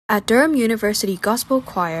At Durham University Gospel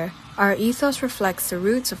Choir, our ethos reflects the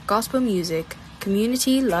roots of gospel music,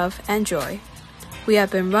 community, love, and joy. We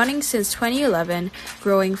have been running since 2011,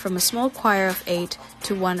 growing from a small choir of 8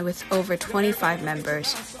 to one with over 25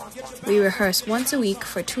 members. We rehearse once a week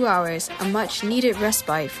for 2 hours, a much-needed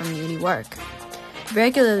respite from uni work.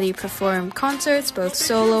 Regularly perform concerts, both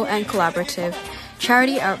solo and collaborative,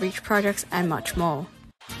 charity outreach projects, and much more.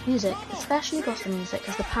 Music, especially gospel music,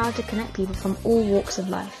 has the power to connect people from all walks of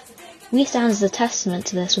life. We stand as a testament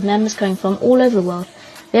to this, with members coming from all over the world,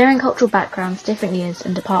 varying cultural backgrounds, different years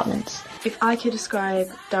and departments. If I could describe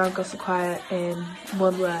Durham Gospel Choir in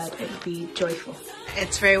one word, it would be joyful.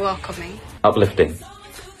 It's very welcoming. Uplifting.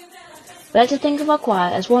 We like to think of our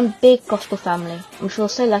choir as one big gospel family, and we feel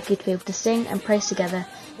so lucky to be able to sing and praise together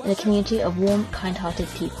in a community of warm, kind-hearted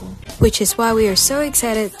people. Which is why we are so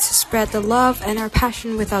excited to spread the love and our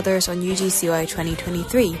passion with others on UGCY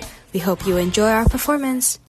 2023. We hope you enjoy our performance.